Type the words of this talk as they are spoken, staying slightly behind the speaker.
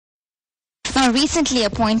Now, recently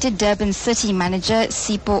appointed Durban City Manager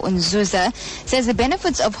Sipho Nzuza says the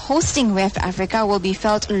benefits of hosting WEFA Africa will be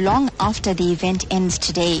felt long after the event ends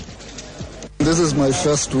today. This is my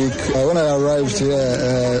first week. When I arrived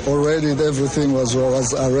here, already everything was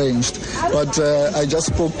arranged. But I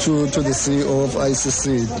just spoke to the CEO of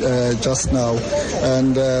ICC just now,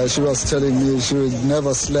 and she was telling me she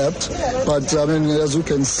never slept. But I mean, as you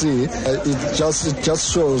can see, it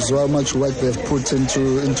just shows how much work they've put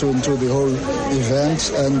into the whole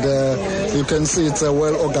event, and you can see it's a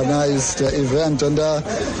well-organized event. And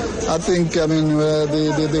I think, I mean,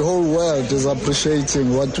 the whole world is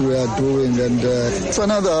appreciating what we are doing, and it's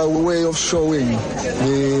another way of showing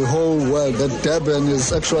the whole world that Durban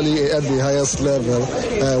is actually at the highest level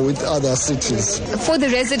with other cities. For the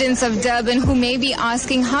residents of Durban who may be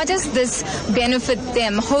asking, how does this benefit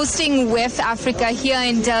them? Hosting WEFA Africa here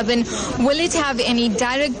in Durban, will it have any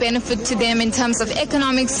direct benefit to them in terms of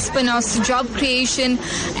economic spin-offs, job creation,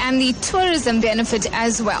 and the tourism benefit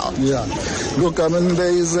as well? Yeah. Look, I mean,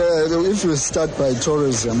 there is, if we start by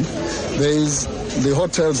tourism, the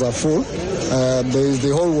hotels are full.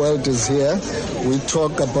 The whole world is here. We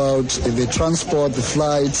talk about the transport, the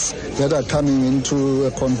flights that are coming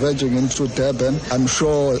converging into Durban. I'm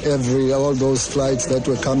sure all those flights that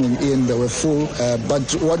were coming in, they were full.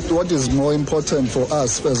 But what is more important for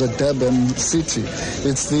us as a Durban city,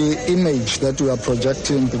 it's the image that we are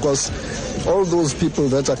projecting, because all those people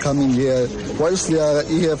that are coming here, whilst they are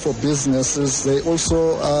here for businesses, they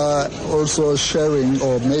also are sharing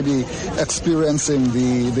or maybe experiencing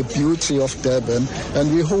the beauty of Durban.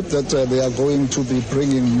 And we hope that they are going to be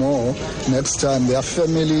bringing more next time. Their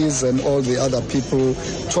families and all the other people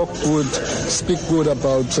talk good, speak good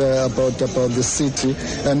about the city.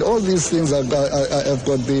 And all these things have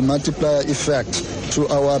got the multiplier effect to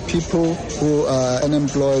our people who are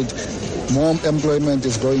unemployed. More employment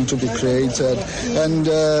is going to be created, and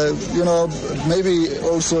maybe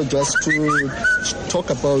also just to talk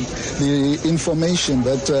about the information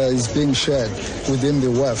that is being shared within the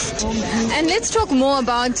WEF. And let's talk more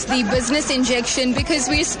about the business injection, because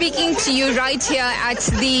we're speaking to you right here at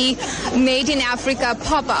the Made in Africa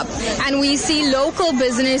pop-up, and we see local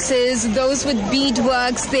businesses, those with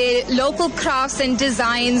beadworks, their local crafts and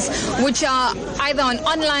designs, which are either on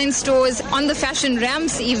online stores, on the fashion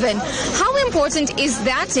ramps even. How important is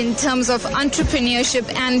that in terms of entrepreneurship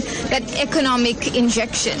and that economic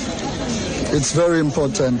injection? It's very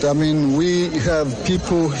important. I mean, we have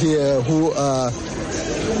people here who are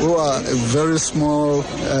very small,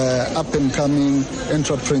 up-and-coming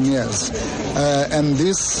entrepreneurs. And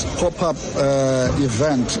this pop-up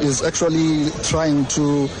event is actually trying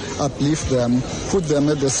to uplift them, put them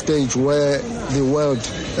at the stage where the world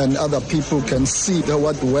and other people can see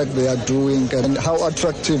what work they are doing and how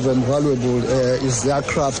attractive and valuable is their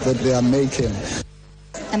craft that they are making.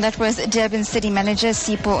 And that was Durban City Manager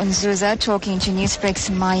Sipho Nzuza talking to Newsbreak's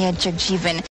Jagjivan.